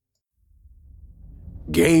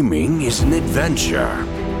Gaming is an adventure.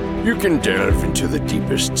 You can delve into the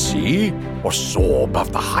deepest sea or soar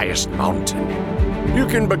above the highest mountain. You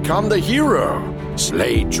can become the hero,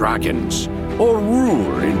 slay dragons, or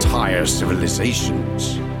rule entire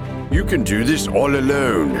civilizations. You can do this all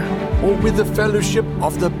alone or with the fellowship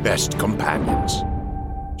of the best companions.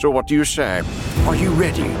 So what do you say? Are you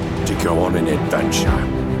ready to go on an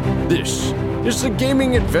adventure? This is the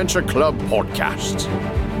Gaming Adventure Club podcast.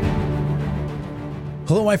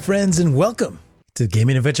 Hello, my friends, and welcome to the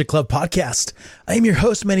Gaming Adventure Club podcast. I am your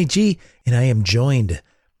host, Manny G, and I am joined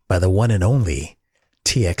by the one and only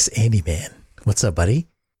TX Andy Man. What's up, buddy?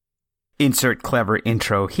 Insert clever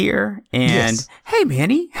intro here, and Yes. Hey,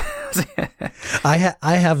 Manny. I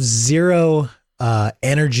have zero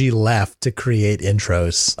energy left to create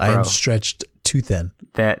intros. I am Bro. stretched too thin.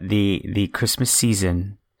 That the Christmas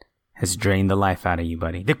season has drained the life out of you,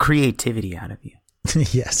 buddy. The creativity out of you.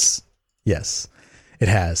 Yes, it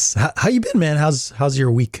has. How you been, man? How's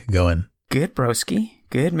your week going? Good, broski.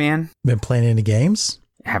 Good, man. Been playing any games?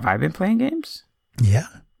 Have I been playing games? Yeah.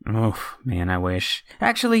 Oh, man, I wish.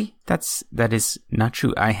 Actually, that is not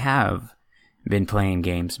true. I have been playing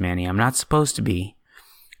games, Manny. I'm not supposed to be,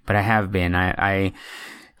 but I have been.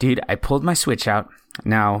 Dude, I pulled my Switch out.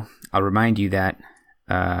 Now, I'll remind you that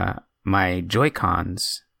my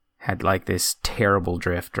Joy-Cons had like this terrible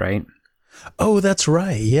drift, right? Oh, that's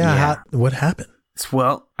right. Yeah. What happened?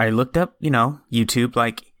 Well, I looked up, YouTube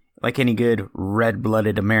like any good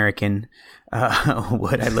red-blooded American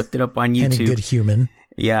would. I looked it up on YouTube. Any good human.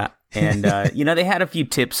 Yeah. And, they had a few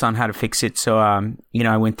tips on how to fix it. So,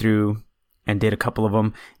 I went through and did a couple of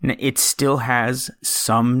them. It still has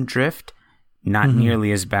some drift, not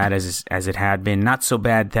nearly as bad as it had been. Not so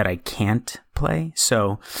bad that I can't play.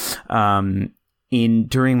 So,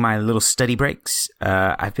 during my little study breaks,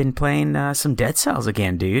 I've been playing some Dead Cells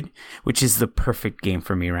again, dude, which is the perfect game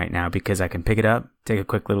for me right now because I can pick it up, take a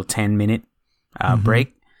quick little 10-minute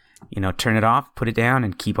break, turn it off, put it down,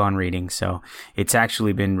 and keep on reading. So it's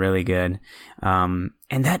actually been really good. And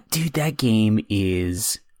that game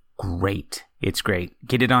is great. It's great.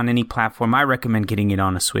 Get it on any platform. I recommend getting it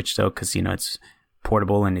on a Switch, though, because, it's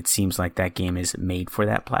portable and it seems like that game is made for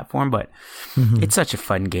that platform. But it's such a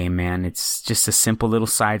fun game, man. It's just a simple little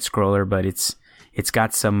side scroller, but it's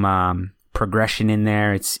got some progression in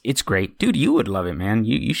there. It's great. Dude, you would love it, man.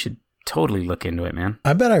 You should totally look into it, man.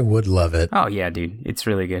 I bet I would love it. Oh, yeah, dude. It's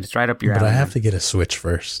really good. It's right up your alley. But I have man. to get a Switch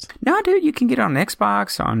first. No, dude, you can get it on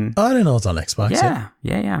Xbox. Oh, I didn't know it's on Xbox.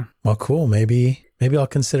 Yeah. Well, cool. Maybe I'll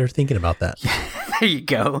consider thinking about that. There you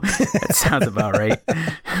go. That sounds about right.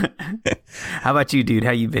 How about you, dude?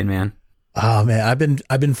 How you been, man? Oh man,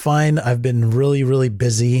 I've been fine. I've been really, really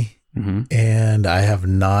busy, and I have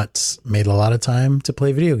not made a lot of time to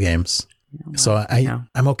play video games. So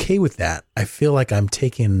I'm okay with that. I feel like I'm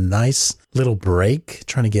taking a nice little break,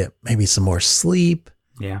 trying to get maybe some more sleep.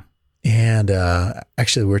 Yeah. And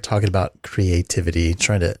actually, we're talking about creativity,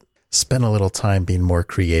 trying to spend a little time being more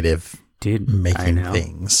creative. Dude, making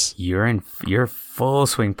things. You're full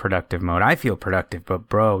swing productive mode. I feel productive, but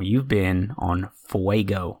bro, you've been on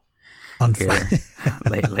fuego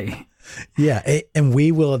lately. Yeah, and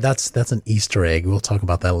we will. That's an Easter egg. We'll talk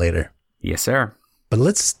about that later. Yes, sir. But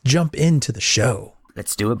let's jump into the show.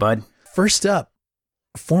 Let's do it, bud. First up,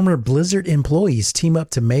 former Blizzard employees team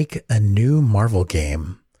up to make a new Marvel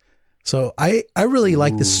game. So I really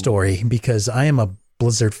like this story because I am a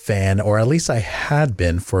Blizzard fan, or at least I had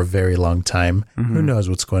been for a very long time. Who knows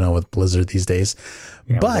what's going on with Blizzard these days?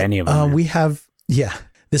 Yeah, but any of them, we have,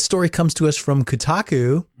 this story comes to us from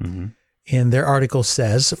Kotaku, and their article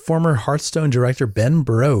says, former Hearthstone director Ben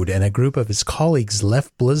Brode and a group of his colleagues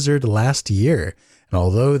left Blizzard last year. And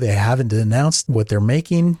although they haven't announced what they're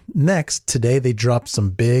making next, today they dropped some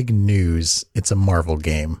big news. It's a Marvel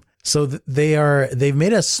game. So they've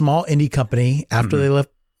made a small indie company after they left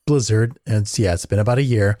Blizzard, and it's been about a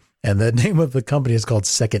year, and the name of the company is called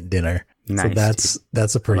Second Dinner. Nice, so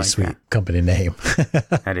that's a pretty sweet company name.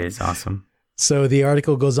 That is awesome. So the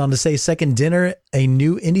article goes on to say Second Dinner, a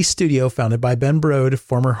new indie studio founded by Ben Brode,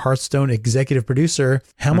 former Hearthstone executive producer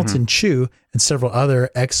Hamilton Chu, and several other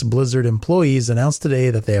ex-Blizzard employees, announced today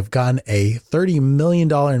that they have gotten a $30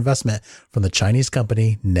 million investment from the Chinese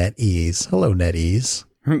company NetEase. Hello, NetEase.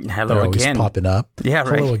 Hello They're always again. popping up. Yeah,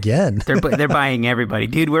 right. Hello again. They're buying everybody.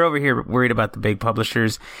 Dude, we're over here worried about the big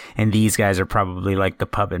publishers, and these guys are probably like the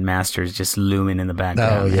puppet masters just looming in the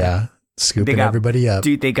background. Oh, yeah. Scooping everybody up.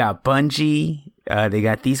 Dude, they got Bungie. They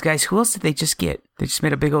got these guys. Who else did they just get? They just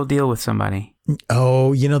made a big old deal with somebody.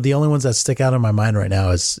 Oh, the only ones that stick out in my mind right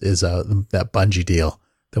now is that Bungie deal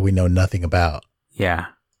that we know nothing about. Yeah.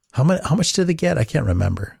 How much did they get? I can't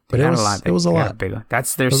remember. But it was a lot. Big one.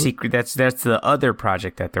 That's their secret. That's the other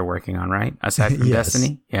project that they're working on, right? Aside from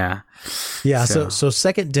Destiny? Yeah. Yeah, so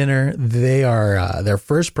Second Dinner, they are their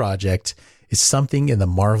first project is something in the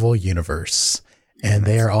Marvel universe. And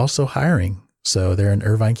they are also hiring. So they're in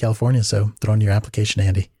Irvine, California. So throw in your application,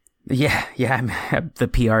 Andy. Yeah, I'm the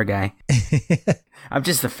PR guy. I'm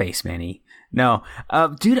just the face, Manny. No,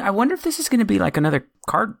 dude, I wonder if this is going to be like another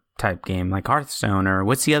card type game, like Hearthstone, or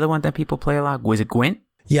what's the other one that people play a lot? Was it Gwent?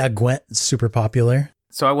 Yeah, Gwent, super popular.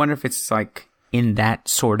 So I wonder if it's like in that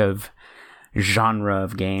sort of genre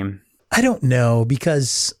of game. I don't know,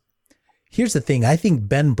 because here's the thing. I think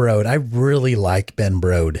Ben Brode, I really like Ben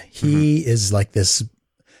Brode. He is like this,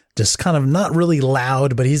 just kind of not really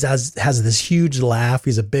loud, but he has this huge laugh.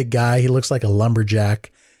 He's a big guy. He looks like a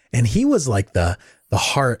lumberjack. And he was like the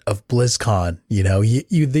heart of BlizzCon. You know,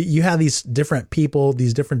 you have these different people,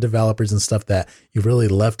 these different developers and stuff that you really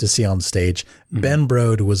love to see on stage. Ben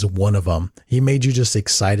Brode was one of them. He made you just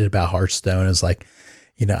excited about Hearthstone. It's like,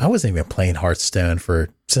 you know, I wasn't even playing Hearthstone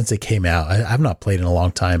since it came out. I've not played in a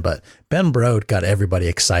long time, but Ben Brode got everybody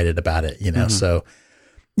excited about it, you know? So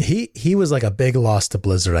he was like a big loss to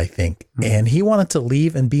Blizzard, I think. And he wanted to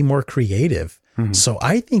leave and be more creative. So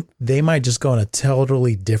I think they might just go in a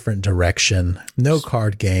totally different direction. No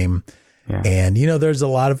card game. Yeah. And, you know, there's a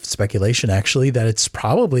lot of speculation actually that it's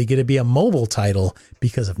probably going to be a mobile title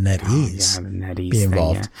because of NetEase being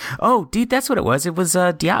involved. Yeah. Oh, dude, that's what it was. It was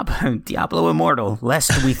Diablo Immortal,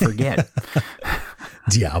 lest we forget.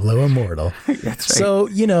 Diablo Immortal. That's right. So,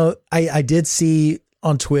 you know, I did see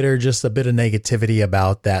on Twitter just a bit of negativity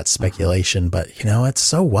about that speculation, but, you know, it's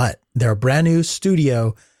so what? They're a brand new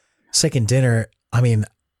studio. Second Dinner, I mean,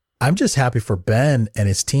 I'm just happy for Ben and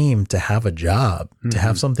his team to have a job, to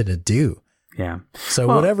have something to do. Yeah. So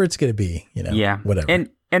whatever it's going to be, you know, whatever.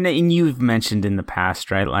 And you've mentioned in the past,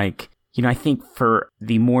 right? Like, you know, I think for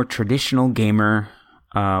the more traditional gamer,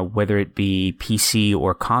 whether it be PC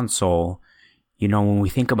or console, you know, when we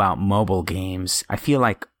think about mobile games, I feel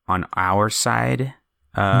like on our side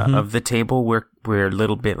of the table, we're a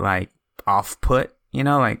little bit like off-put. You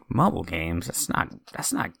know, like mobile games, that's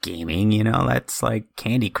not gaming, you know, that's like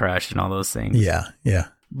Candy Crush and all those things. Yeah. Yeah.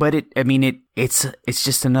 But it's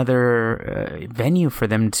just another venue for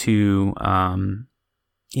them to,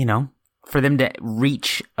 you know, for them to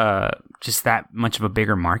reach just that much of a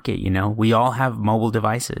bigger market, you know. We all have mobile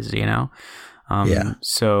devices, you know.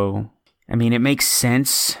 So, I mean, it makes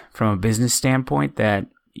sense from a business standpoint that,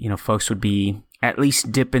 you know, folks would be at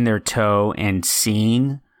least dipping their toe and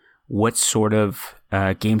seeing what sort of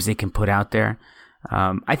games they can put out there.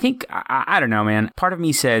 I think, I don't know, man. Part of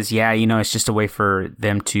me says, yeah, you know, it's just a way for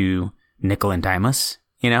them to nickel and dime us,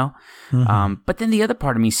 you know? But then the other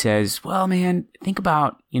part of me says, well, man, think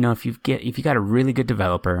about, you know, if you got a really good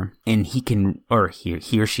developer and he can, or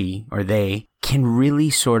he or she, or they can really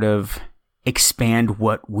sort of expand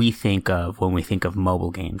what we think of when we think of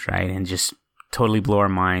mobile games, right? And just totally blow our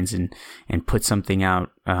minds and put something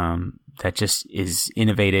out that just is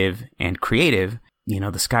innovative and creative. You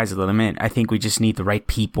know, the sky's the limit. I think we just need the right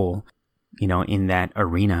people, you know, in that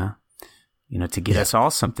arena, you know, to get us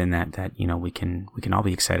all something that, you know, we can all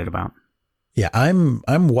be excited about. Yeah, I'm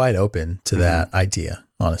wide open to that idea,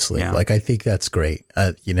 honestly. Yeah. Like, I think that's great.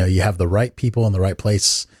 You know, you have the right people in the right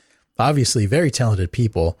place. Obviously, very talented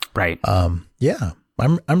people. Right. Yeah,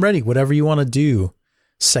 I'm ready. Whatever you want to do,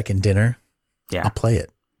 Second Dinner. Yeah, I'll play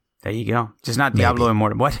it. There you go. Just not Diablo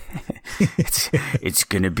Immortal. What? it's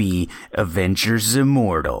going to be Avengers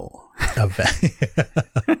Immortal. Oh,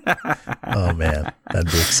 man.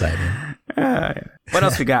 That'd be exciting. What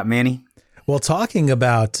else we got, Manny? Well, talking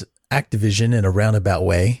about Activision in a roundabout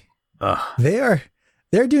way, they're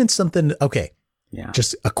doing something. Okay. Yeah.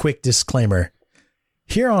 Just a quick disclaimer.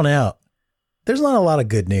 Here on out, there's not a lot of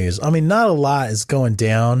good news. I mean, not a lot is going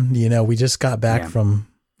down. You know, we just got back from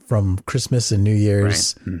Christmas and New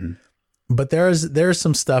Year's, right. But there's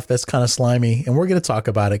some stuff that's kind of slimy, and we're going to talk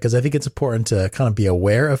about it because I think it's important to kind of be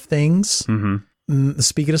aware of things.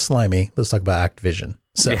 Speaking of slimy, let's talk about Activision.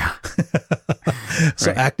 So,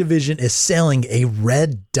 so right. Activision is selling a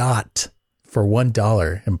red dot for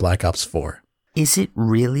 $1 in Black Ops 4. Is it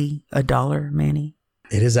really $1, Manny?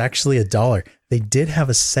 It is actually $1. They did have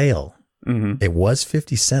a sale. It was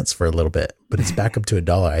 50 cents for a little bit, but it's back up to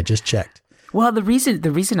 $1. I just checked. Well, the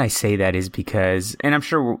reason I say that is because, and I'm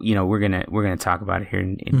sure you know we're gonna talk about it here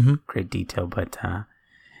in great detail, but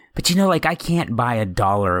But like I can't buy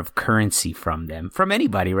 $1 of currency from them, from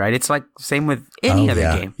anybody, right? It's like same with any other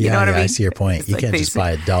game. You know what I mean? I see your point. It's you like can't just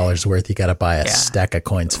buy $1 worth. You got to buy a stack of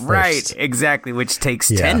coins first. Right, exactly, which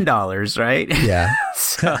takes $10, right? Yeah.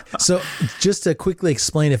 So just to quickly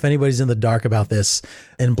explain, if anybody's in the dark about this,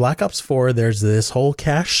 in Black Ops 4, there's this whole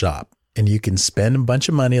cash shop. And you can spend a bunch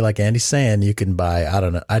of money, like Andy's saying. You can buy, I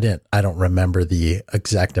don't know, I don't remember the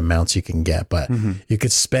exact amounts you can get, but you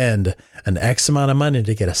could spend an X amount of money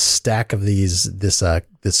to get a stack of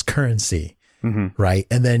this currency, right?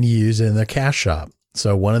 And then you use it in their cash shop.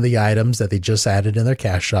 So one of the items that they just added in their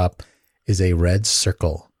cash shop is a red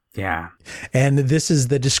circle. Yeah. And this is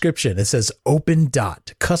the description. It says open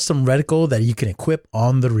dot, custom reticle that you can equip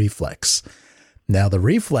on the Reflex. Now the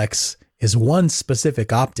Reflex is one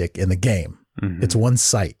specific optic in the game. It's one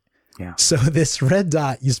sight. Yeah. So this red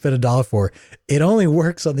dot you spend $1 for, it only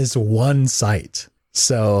works on this one sight.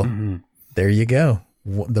 So there you go.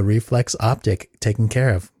 The Reflex optic taken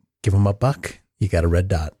care of. Give them $1. You got a red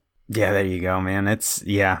dot. Yeah, there you go, man.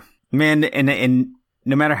 Man, and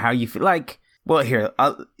no matter how you feel like, well, here,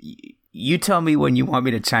 you tell me when you want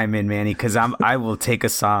me to chime in, Manny, because I will take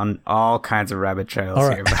us on all kinds of rabbit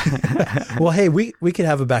trails here. Well, hey, we could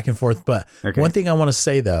have a back and forth, but one thing I want to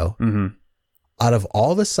say though, out of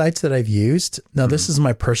all the sites that I've used, now this is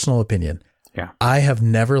my personal opinion. Yeah, I have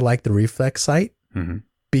never liked the Reflex site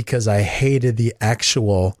because I hated the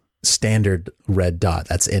actual standard red dot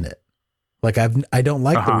that's in it. Like I don't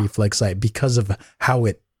like the Reflex site because of how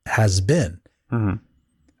it has been.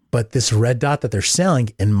 But this red dot that they're selling,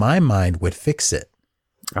 in my mind, would fix it.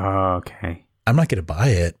 Oh, okay. I'm not going to buy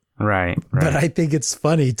it. Right. But I think it's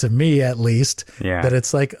funny, to me at least, that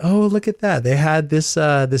it's like, oh, look at that. They had this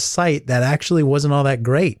this site that actually wasn't all that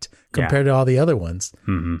great compared to all the other ones.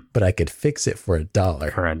 But I could fix it for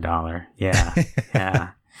 $1. For $1. Yeah. Yeah.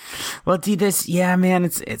 Well, dude, man,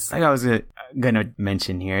 it's like I was going to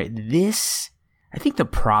mention here. I think the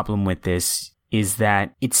problem with this is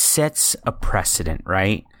that it sets a precedent,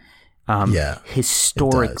 right?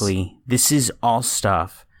 Historically, this is all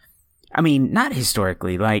stuff. I mean, not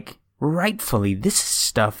historically, like rightfully, this is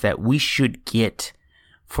stuff that we should get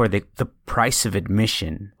for the price of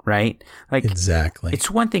admission, right? Like, exactly.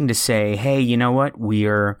 It's one thing to say, hey, you know what?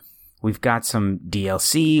 We've got some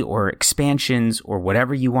DLC or expansions or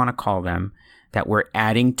whatever you want to call them that we're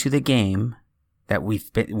adding to the game that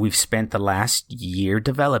we've spent the last year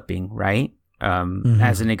developing, right?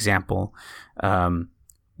 As an example,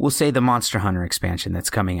 we'll say the Monster Hunter expansion that's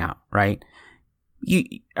coming out, right?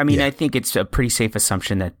 I think it's a pretty safe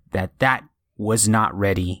assumption that was not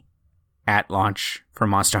ready at launch for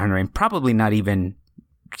Monster Hunter and probably not even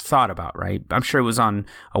thought about, right? I'm sure it was on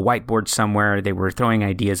a whiteboard somewhere. They were throwing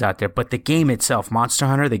ideas out there, but the game itself, Monster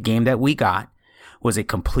Hunter, the game that we got, was a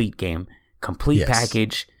complete game, complete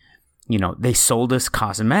package. They sold us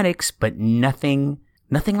cosmetics, but nothing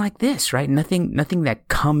like this, right? Nothing that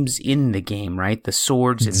comes in the game, right? The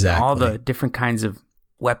swords and all the different kinds of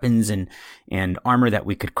weapons and armor that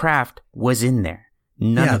we could craft was in there.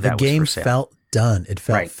 None of that was for sale. The game felt done. It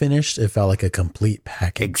felt finished. It felt like a complete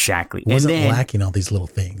package. Exactly. It wasn't lacking all these little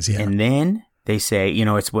things. Yeah. And then they say,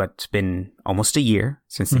 it's been almost a year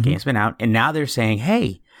since the game's been out. And now they're saying,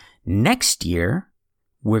 hey, next year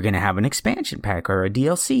we're going to have an expansion pack or a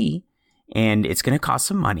DLC and it's going to cost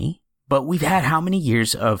some money. But we've had how many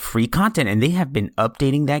years of free content, and they have been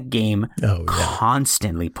updating that game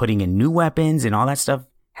constantly, putting in new weapons and all that stuff.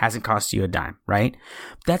 Hasn't cost you a dime, right?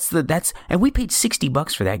 And we paid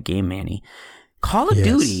 $60 for that game, Manny. Call of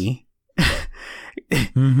Duty,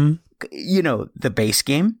 the base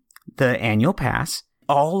game, the annual pass,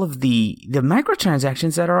 all of the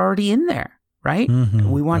microtransactions that are already in there, right?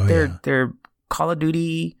 We want their Call of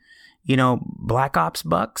Duty, Black Ops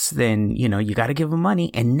bucks, then, you got to give them money.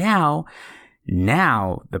 And now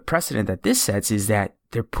the precedent that this sets is that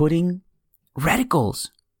they're putting reticles,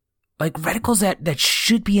 like reticles that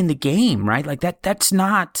should be in the game, right? Like that's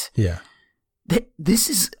not, this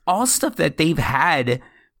is all stuff that they've had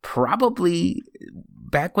probably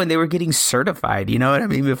back when they were getting certified, you know what I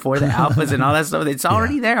mean? Before the alphas and all that stuff, it's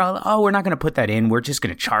already there. Oh, we're not going to put that in. We're just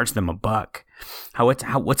going to charge them $1. What's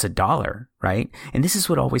 $1, right? And this is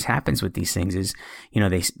what always happens with these things is,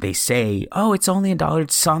 they say, oh, it's only $1.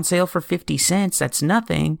 It's on sale for 50 cents. That's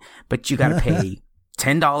nothing. But you got to pay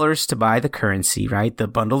 $10 to buy the currency, right? The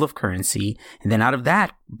bundle of currency. And then out of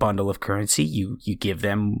that bundle of currency, you give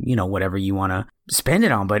them, whatever you want to spend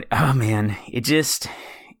it on. But, oh man, it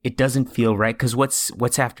doesn't feel right. Cause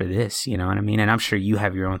what's after this? You know what I mean? And I'm sure you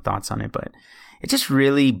have your own thoughts on it, but it just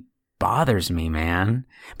really bothers me, man,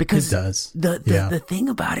 because it does. The thing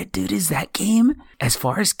about it, dude, is that game, as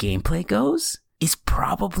far as gameplay goes, is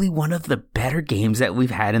probably one of the better games that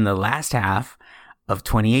we've had in the last half of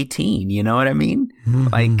 2018. You know what I mean? Mm-hmm.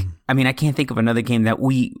 Like, I mean, I can't think of another game that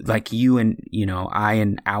we, like you and, you know, I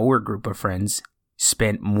and our group of friends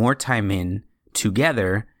spent more time in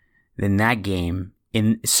together than that game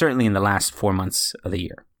certainly in the last 4 months of the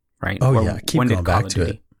year, right? Oh, yeah. Keep going back to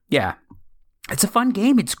it. Yeah. It's a fun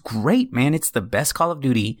game. It's great, man. It's the best Call of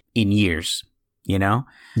Duty in years, you know?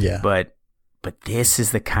 Yeah. But this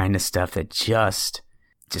is the kind of stuff that just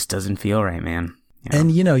doesn't feel right, man. You know?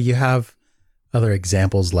 And, you know, you have other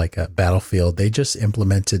examples like Battlefield. They just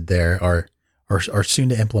implemented are soon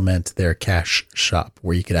to implement their cash shop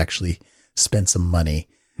where you could actually spend some money.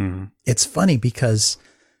 Mm-hmm. It's funny because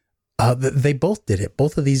they both did it.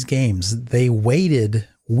 Both of these games, they waited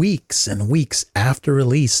weeks and weeks after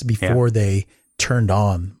release before they turned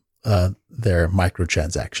on their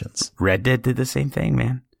microtransactions. Red Dead did the same thing,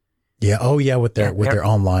 man. Yeah. Oh, yeah. With their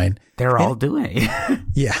online, they're all doing it.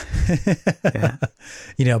 Yeah. Yeah.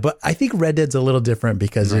 You know, but I think Red Dead's a little different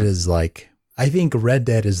because it is like, I think Red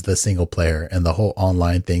Dead is the single player and the whole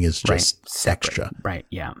online thing is just extra. Right.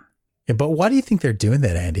 Yeah. But why do you think they're doing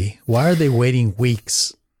that, Andy? Why are they waiting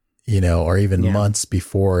weeks, you know, or even months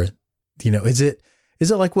before, you know, is it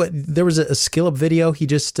like what there was a Skill Up video? He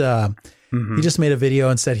just made a video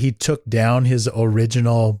and said he took down his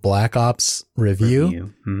original Black Ops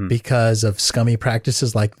review. Because of scummy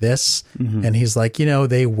practices like this. Mm-hmm. And he's like, you know,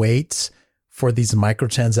 they wait for these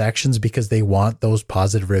microtransactions because they want those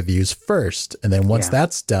positive reviews first. And then once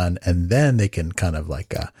that's done, and then they can kind of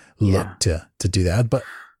like look to do that. But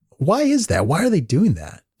why is that? Why are they doing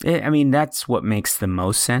that? I mean, that's what makes the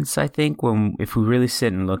most sense, I think, if we really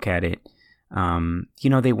sit and look at it. You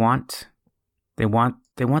know, they're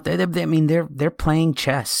playing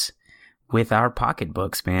chess with our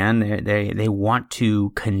pocketbooks, man. They want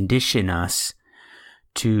to condition us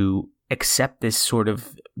to accept this sort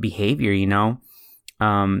of behavior, you know.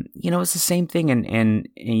 It's the same thing, and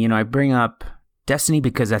you know, I bring up Destiny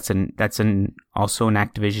because that's also an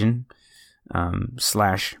Activision /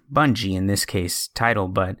 Bungie in this case title,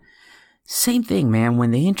 but same thing, man.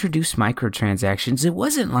 When they introduced microtransactions, it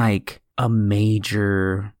wasn't like a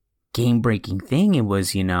major game-breaking thing. It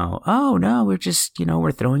was, you know, oh no, we're just, you know,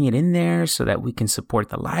 we're throwing it in there so that we can support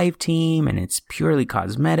the live team, and it's purely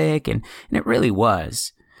cosmetic, and it really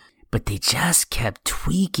was. But they just kept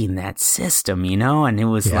tweaking that system, you know, and it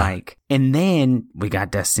was like, and then we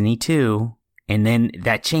got Destiny 2, and then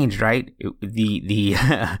that changed, right?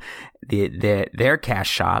 Their cash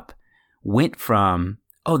shop went from,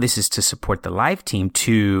 oh, this is to support the live team,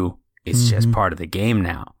 to it's just part of the game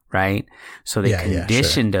now, right? So they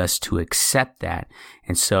conditioned us to accept that.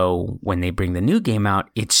 And so when they bring the new game out,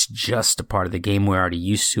 it's just a part of the game. We're already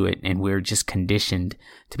used to it, and we're just conditioned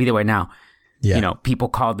to be that way. Now, you know, people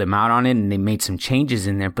called them out on it, and they made some changes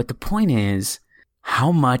in there. But the point is,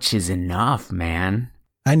 how much is enough, man?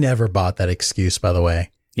 I never bought that excuse, by the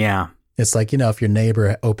way. Yeah. It's like, you know, if your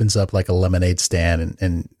neighbor opens up like a lemonade stand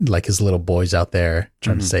and like his little boy's out there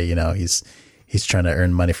trying to say, you know, he's trying to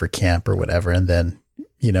earn money for camp or whatever. And then,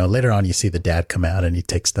 you know, later on you see the dad come out and he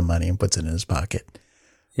takes the money and puts it in his pocket.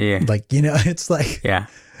 Yeah. Like, you know, it's like, yeah.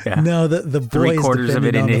 No, the boy is dependent of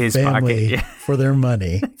it into his pocket for their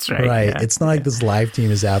money. That's right. Right. Yeah. It's not like this live team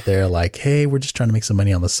is out there like, hey, we're just trying to make some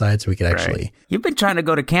money on the side so we could actually. You've been trying to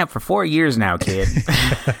go to camp for 4 years now, kid.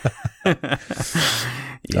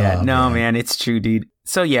 Man, it's true, dude.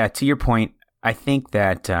 So yeah, to your point, I think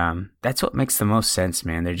that that's what makes the most sense,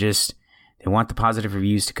 man. They want the positive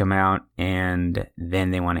reviews to come out, and then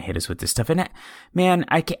they want to hit us with this stuff. And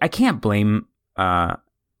I can't blame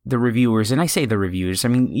the reviewers, and I say the reviewers, I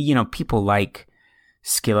mean, you know, people like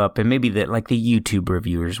Skill Up, and maybe the YouTube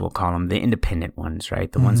reviewers, we'll call them, the independent ones,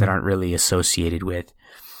 right? The ones that aren't really associated with,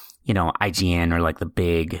 you know, IGN or like the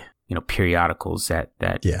big, you know, periodicals that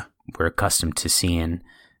we're accustomed to seeing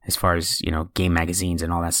as far as, you know, game magazines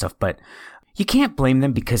and all that stuff. But you can't blame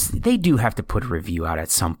them because they do have to put a review out at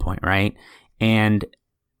some point, right? And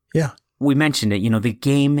we mentioned it, you know, the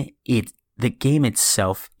game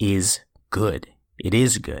itself is good. It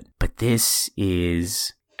is good, but this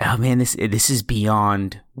is, oh man, this is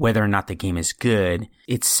beyond whether or not the game is good.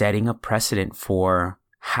 It's setting a precedent for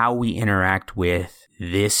how we interact with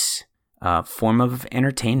this form of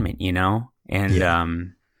entertainment, you know?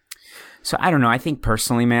 And so I don't know. I think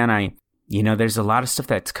personally, man, there's a lot of stuff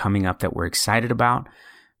that's coming up that we're excited about,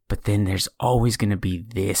 but then there's always going to be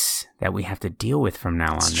this that we have to deal with from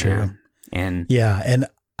now on. It's true. And and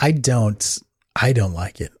I don't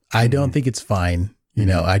like it. I don't think it's fine. You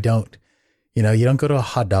know, I don't, you know, you don't go to a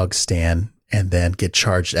hot dog stand and then get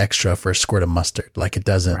charged extra for a squirt of mustard. Like it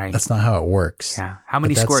doesn't, Right. That's not how it works. Yeah. How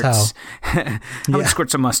many But that's squirts? How many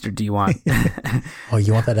squirts of mustard do you want? Oh,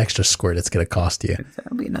 you want that extra squirt? It's going to cost you.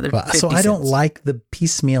 That'll be another. But, 50 so I don't cents. like the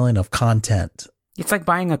piecemealing of content. It's like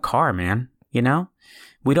buying a car, man. You know,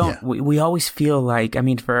 we don't. Yeah. We always feel like. I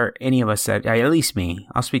mean, for any of us that, at least me,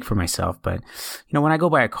 I'll speak for myself. But you know, when I go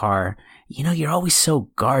buy a car, you know, you're always so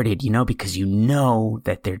guarded. You know, because you know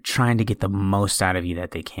that they're trying to get the most out of you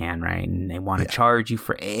that they can, right? And they want to charge you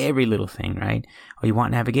for every little thing, right? Oh, you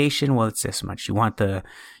want navigation? Well, it's this much. You want the,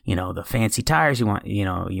 you know, the fancy tires. You want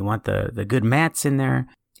the good mats in there.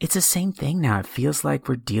 It's the same thing now. It feels like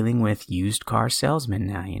we're dealing with used car salesmen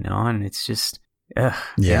now, you know, and it's just. Ugh.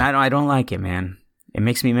 Yeah. And I don't like it, man. It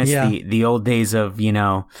makes me miss the old days of, you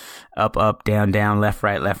know, up, down, left,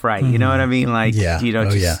 right. You know what I mean? Like, you know,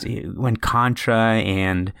 when Contra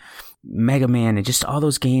and Mega Man and just all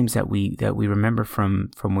those games that we remember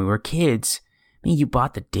from when we were kids. I mean, you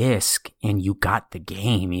bought the disc and you got the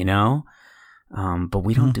game, you know? But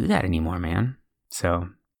we don't do that anymore, man. So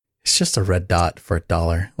It's just a red dot for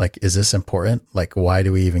 $1. Like, is this important? Like, why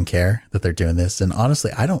do we even care that they're doing this? And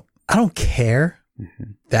honestly, I don't care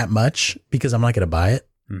that much because I'm not going to buy it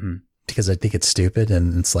because I think it's stupid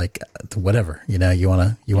and it's like, whatever, you know, you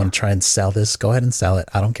want to try and sell this, go ahead and sell it.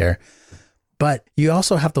 I don't care. But you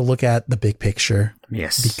also have to look at the big picture.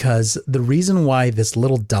 Yes. Because the reason why this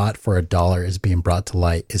little dot for $1 is being brought to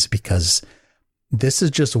light is because this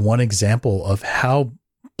is just one example of how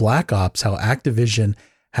Black Ops, how Activision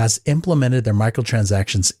has implemented their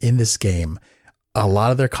microtransactions in this game. A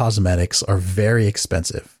lot of their cosmetics are very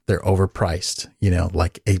expensive. They're overpriced, you know,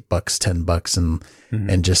 like $8, $10,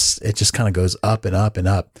 and it just kind of goes up and up and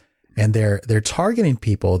up. And they're targeting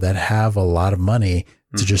people that have a lot of money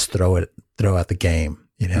to just throw at the game,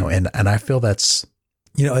 you know, and I feel that's,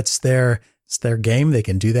 you know, it's their game. They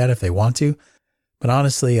can do that if they want to, but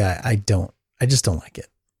honestly, I just don't like it.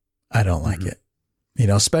 I don't like it. You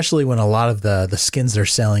know, especially when a lot of the skins they're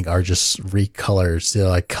selling are just recolors, they're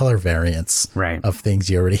like color variants of things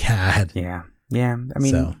you already had. Yeah. Yeah. I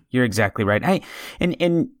mean, you're exactly right.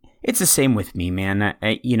 And it's the same with me, man.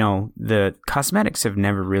 You know, the cosmetics have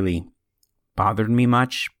never really bothered me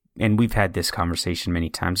much. And we've had this conversation many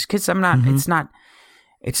times because I'm not,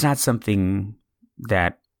 it's not something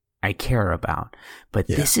that I care about, but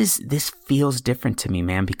this feels different to me,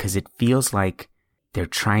 man, because it feels like they're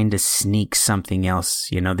trying to sneak something else.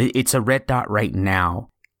 You know, it's a red dot right now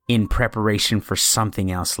in preparation for something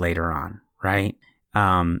else later on. Right.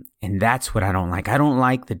 And that's what I don't like. I don't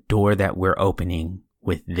like the door that we're opening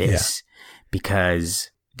with this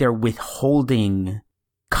because they're withholding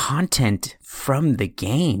content from the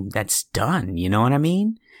game that's done. You know what I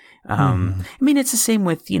mean? I mean, it's the same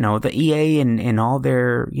with, you know, the EA and all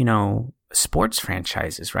their, you know, sports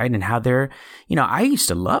franchises, right? And how they're, you know, I used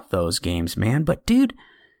to love those games, man, but dude,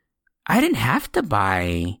 I didn't have to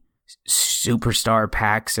buy superstar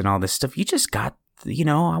packs and all this stuff. You just got, you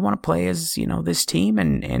know, I want to play as, you know, this team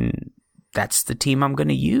and that's the team I'm going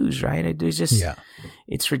to use, right? It's just,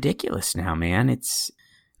 it's ridiculous now, man.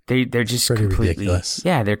 They're just completely ridiculous.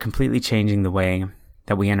 Yeah, they're completely changing the way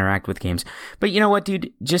that we interact with games. But you know what,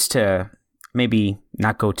 dude, just to maybe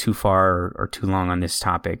not go too far or too long on this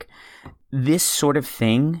topic, this sort of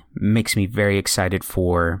thing makes me very excited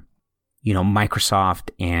for, you know, Microsoft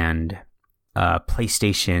and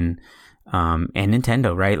PlayStation and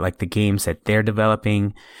Nintendo, right? Like the games that they're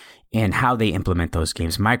developing and how they implement those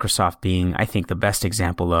games. Microsoft being, I think, the best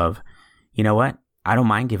example of, you know what? I don't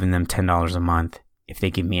mind giving them $10 a month if they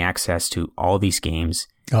give me access to all these games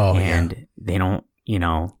and they don't, you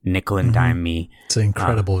know, nickel and dime me. It's an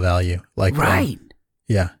incredible value. Like, right.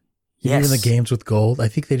 Yeah. Yes. Even the games with gold. I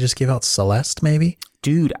think they just gave out Celeste, maybe.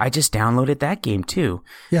 Dude, I just downloaded that game too.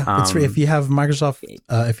 Yeah, it's free. If you have Microsoft,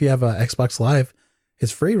 if you have Xbox Live,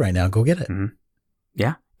 it's free right now. Go get it.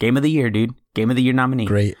 Yeah. Game of the year, dude. Game of the year nominee.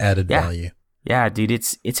 Great added value. Yeah, dude.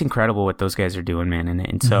 It's incredible what those guys are doing, man.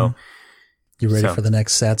 And so. You ready for the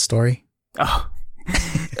next sad story? Oh.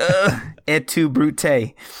 Et tu, Brute.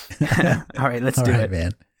 All right, let's do it,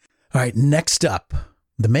 man. All right, next up.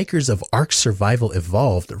 The makers of Ark Survival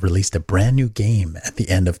Evolved released a brand new game at the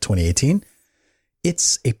end of 2018.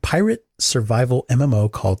 It's a pirate survival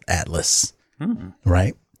MMO called Atlas,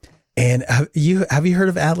 right? And have you heard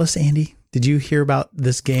of Atlas, Andy? Did you hear about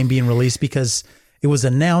this game being released? Because it was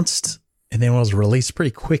announced and then it was released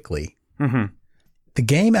pretty quickly. The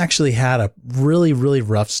game actually had a really, really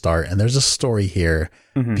rough start. And there's a story here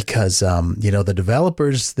because, you know, the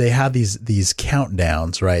developers, they had these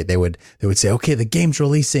countdowns, right? They would say, okay, the game's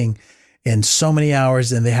releasing in so many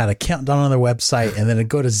hours, and they had a countdown on their website, and then it'd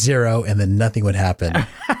go to 0 and then nothing would happen.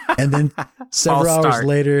 And then several hours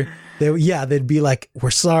later, they'd be like,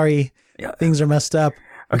 "We're sorry, things are messed up.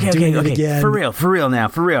 Okay. For real now.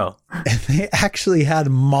 And they actually had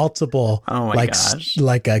multiple,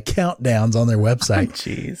 countdowns on their website.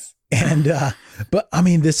 Jeez. And, but I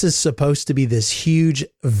mean, this is supposed to be this huge,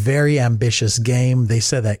 very ambitious game. They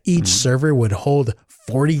said that each server would hold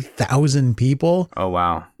 40,000 people. Oh,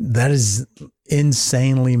 wow. That is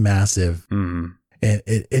insanely massive. Mm-hmm. And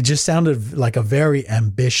it just sounded like a very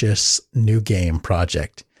ambitious new game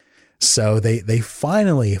project. So they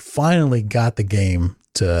finally got the game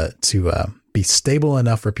to be stable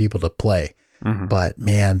enough for people to play. Mm-hmm. But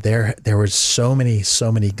man, there were so many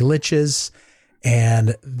glitches,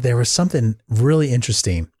 and there was something really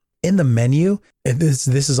interesting in the menu. This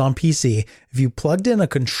is on PC. If you plugged in a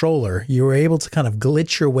controller, you were able to kind of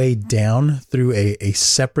glitch your way down through a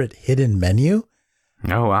separate hidden menu.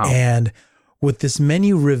 Oh, wow. And what this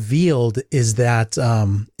menu revealed is that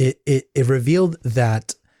it revealed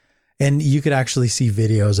that, and you could actually see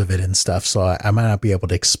videos of it and stuff, so I might not be able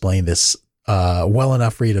to explain this well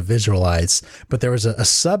enough for you to visualize, but there was a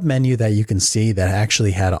sub menu that you can see that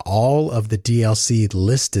actually had all of the DLC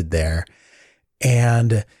listed there.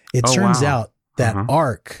 And it turns out that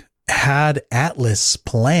Ark had Atlas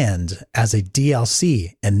planned as a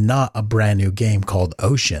DLC and not a brand new game called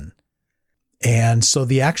Ocean. And so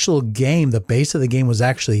the actual game, the base of the game was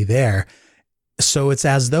actually there. So it's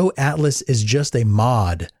as though Atlas is just a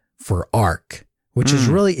mod for Ark, which is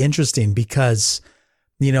really interesting because,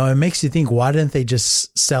 you know, it makes you think, why didn't they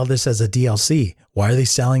just sell this as a DLC? Why are they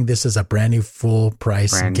selling this as a brand new full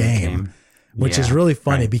price game? Which is really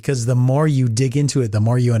funny because the more you dig into it, the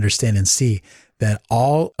more you understand and see that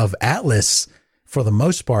all of Atlas, for the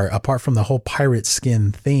most part, apart from the whole pirate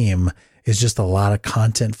skin theme, is just a lot of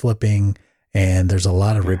content flipping, and there's a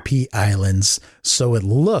lot of repeat islands. So it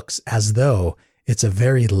looks as though it's a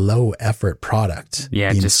very low effort product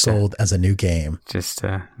being just sold as a new game.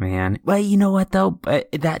 Man. Well, you know what though?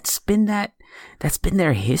 That's been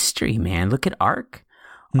their history, man. Look at Ark.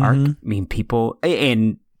 Ark, I mean, people,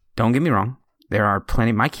 and don't get me wrong, there are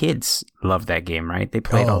plenty. My kids love that game, right? They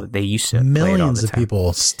play they used to play it all the time. Millions of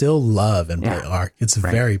people still love and play Ark. It's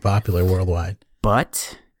very popular worldwide.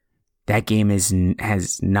 But that game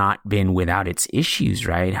has not been without its issues,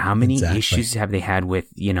 right? How many issues have they had with,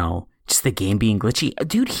 you know, just the game being glitchy?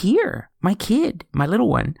 Dude, here, my kid, my little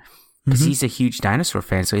one, because he's a huge dinosaur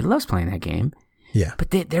fan, so he loves playing that game. Yeah.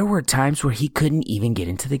 But there were times where he couldn't even get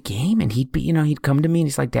into the game, and he'd come to me and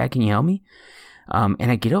he's like, "Dad, can you help me?"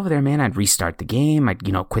 And I'd get over there, man. I'd restart the game. I'd,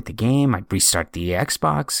 quit the game. I'd restart the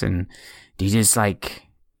Xbox, and he just like,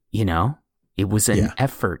 it was an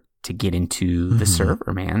effort to get into the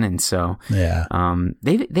server, man. And so,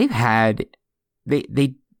 they've had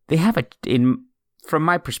from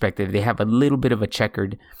my perspective, they have a little bit of a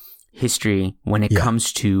checkered history when it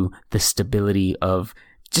comes to the stability of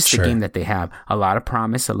just the game that they have. A lot of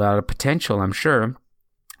promise, a lot of potential, I'm sure.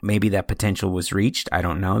 Maybe that potential was reached. I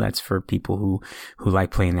don't know. That's for people who like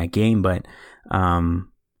playing that game, but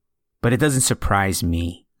it doesn't surprise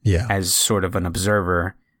me as sort of an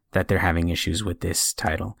observer that they're having issues with this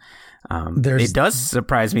title. It does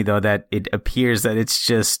surprise me though that it appears that it's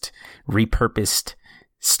just repurposed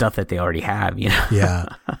stuff that they already have, Yeah.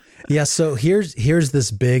 So here's this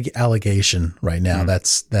big allegation right now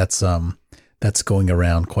that's going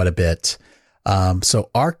around quite a bit. So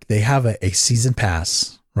Ark, they have a season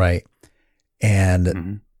pass, right?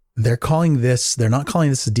 And they're not calling this a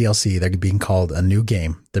DLC. They're being called a new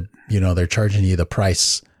game. They're charging you the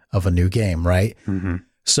price of a new game, right?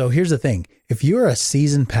 So here's the thing. If you're a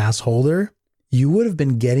season pass holder, you would have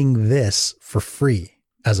been getting this for free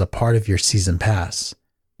as a part of your season pass,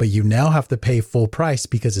 but you now have to pay full price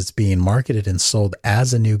because it's being marketed and sold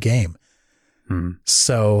as a new game.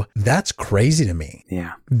 So that's crazy to me.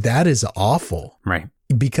 Yeah. That is awful. Right.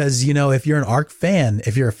 Because, if you're an Ark fan,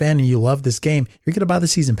 if you're a fan and you love this game, you're going to buy the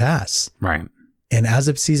season pass. Right. And as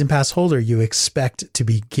a season pass holder, you expect to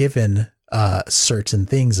be given certain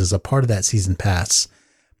things as a part of that season pass.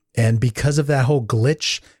 And because of that whole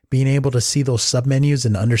glitch, being able to see those submenus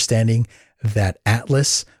and understanding that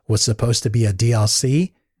Atlas was supposed to be a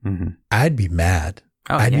DLC, I'd be mad.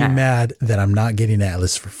 I'd be mad that I'm not getting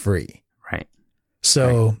Atlas for free.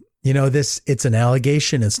 So, it's an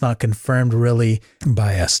allegation. It's not confirmed really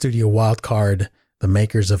by a Studio Wildcard, the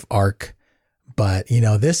makers of Ark. But,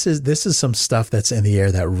 this is some stuff that's in the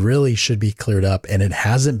air that really should be cleared up, and it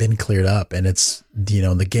hasn't been cleared up. And it's,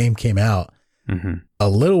 the game came out a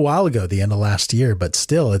little while ago, the end of last year, but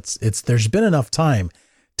still there's been enough time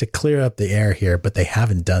to clear up the air here, but they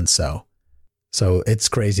haven't done so. So it's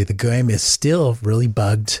crazy. The game is still really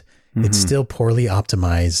bugged. It's still poorly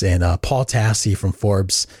optimized. And Paul Tassi from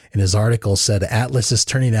Forbes in his article said Atlas is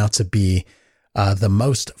turning out to be the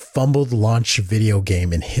most fumbled launch video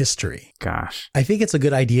game in history. Gosh. I think it's a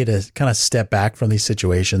good idea to kind of step back from these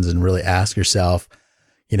situations and really ask yourself,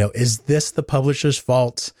 is this the publisher's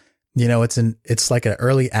fault? It's like an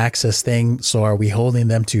early access thing. So are we holding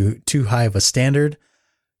them to too high of a standard?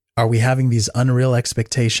 Are we having these unreal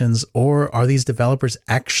expectations, or are these developers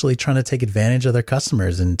actually trying to take advantage of their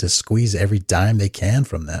customers and to squeeze every dime they can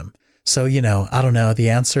from them? So, I don't know the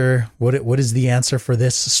answer. What is the answer for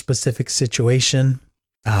this specific situation?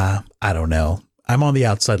 I don't know. I'm on the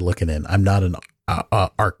outside looking in. I'm not an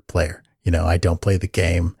ARC player. I don't play the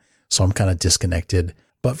game, so I'm kind of disconnected.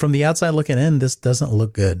 But from the outside looking in, this doesn't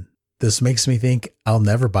look good. This makes me think I'll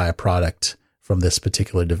never buy a product from this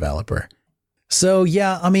particular developer. So,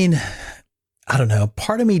 yeah, I mean, I don't know.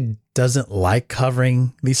 Part of me doesn't like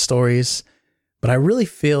covering these stories, but I really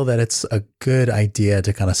feel that it's a good idea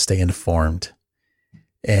to kind of stay informed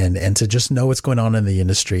and to just know what's going on in the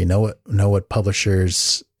industry, know what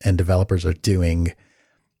publishers and developers are doing.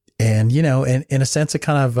 And, and in a sense, it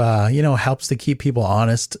kind of, helps to keep people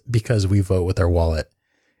honest because we vote with our wallet.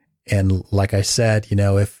 And like I said,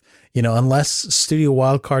 if, unless Studio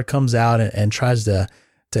Wildcard comes out and tries to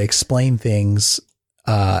explain things,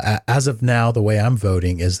 as of now, the way I'm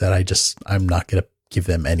voting is that I'm not going to give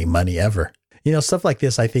them any money ever. Stuff like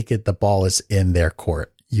this, I think the ball is in their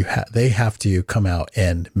court. They have to come out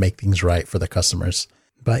and make things right for the customers.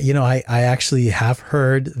 But, I actually have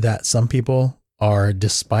heard that some people are,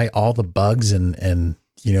 despite all the bugs and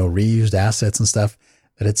reused assets and stuff,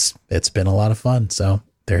 that it's been a lot of fun. So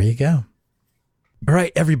there you go. All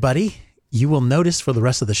right, everybody, you will notice for the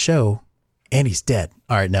rest of the show, Andy's dead.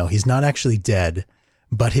 All right, no, he's not actually dead,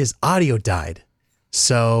 but his audio died.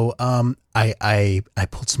 So I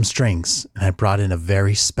pulled some strings and I brought in a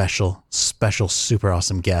very special, super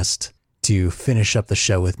awesome guest to finish up the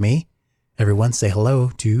show with me. Everyone say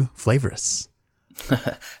hello to Flavorous.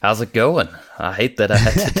 How's it going? I hate that I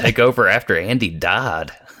had to take over after Andy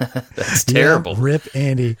died. That's terrible. Yeah, rip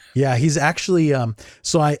Andy. Yeah, he's actually,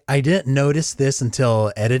 so I didn't notice this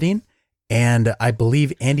until editing, and I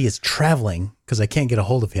believe Andy is traveling because I can't get a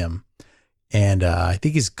hold of him. And I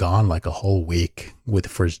think he's gone like a whole week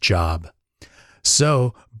for his job.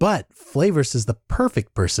 So, but Flavors is the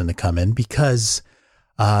perfect person to come in because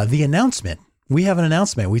the announcement. We have an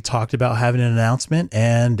announcement. We talked about having an announcement,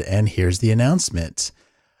 and here's the announcement.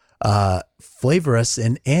 Flavorous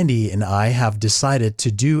and Andy and I have decided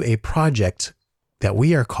to do a project that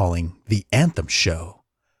we are calling the Anthem Show.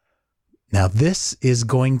 Now, this is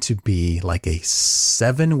going to be like a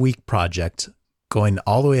 7-week project going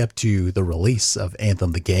all the way up to the release of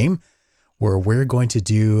Anthem the game, where we're going to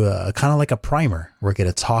do kind of like a primer. We're going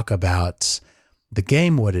to talk about the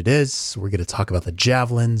game, what it is. We're going to talk about the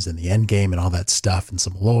javelins and the end game and all that stuff and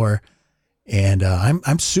some lore. And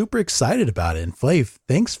I'm super excited about it. And Flav,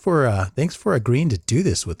 thanks for agreeing to do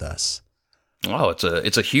this with us. Oh,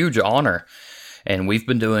 it's a huge honor. And we've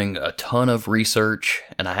been doing a ton of research,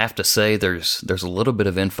 and I have to say there's a little bit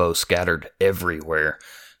of info scattered everywhere.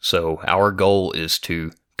 So our goal is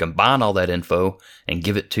to combine all that info and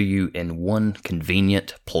give it to you in one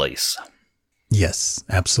convenient place. Yes,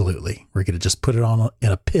 absolutely. We're going to just put it on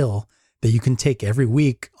in a pill that you can take every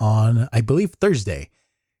week on, I believe, Thursday.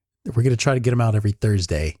 We're going to try to get them out every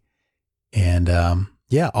Thursday. And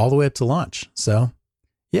all the way up to launch. So,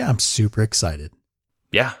 yeah, I'm super excited.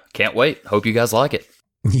 Yeah, can't wait. Hope you guys like it.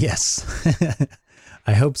 Yes,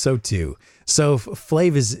 I hope so too. So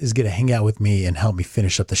Flav is going to hang out with me and help me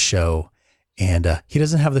finish up the show. And he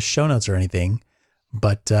doesn't have the show notes or anything,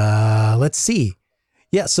 but let's see.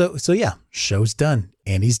 Yeah, so yeah, show's done.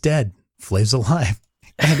 Andy's dead. Flav's alive.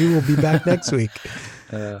 Andy will be back next week.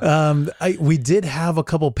 We did have a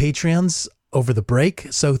couple Patreons over the break.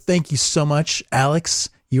 So thank you so much, Alex.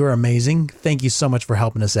 You are amazing. Thank you so much for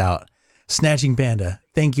helping us out. Snatching Panda,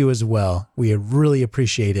 thank you as well. We really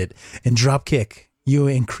appreciate it. And Dropkick, you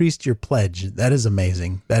increased your pledge. That is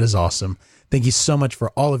amazing. That is awesome. Thank you so much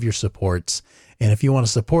for all of your supports. And if you want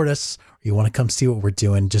to support us, or you want to come see what we're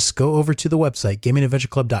doing, just go over to the website,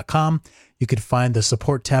 gamingadventureclub.com. You could find the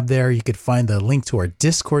support tab there. You could find the link to our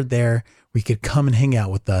Discord there. We could come and hang out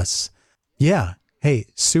with us. Yeah. Hey,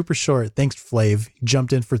 super short. Thanks, Flav. You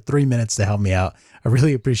jumped in for 3 minutes to help me out. I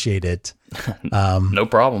really appreciate it. No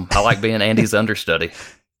problem. I like being Andy's understudy.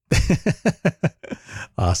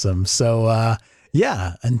 Awesome. So,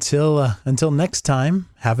 until next time,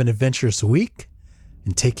 have an adventurous week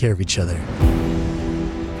and take care of each other.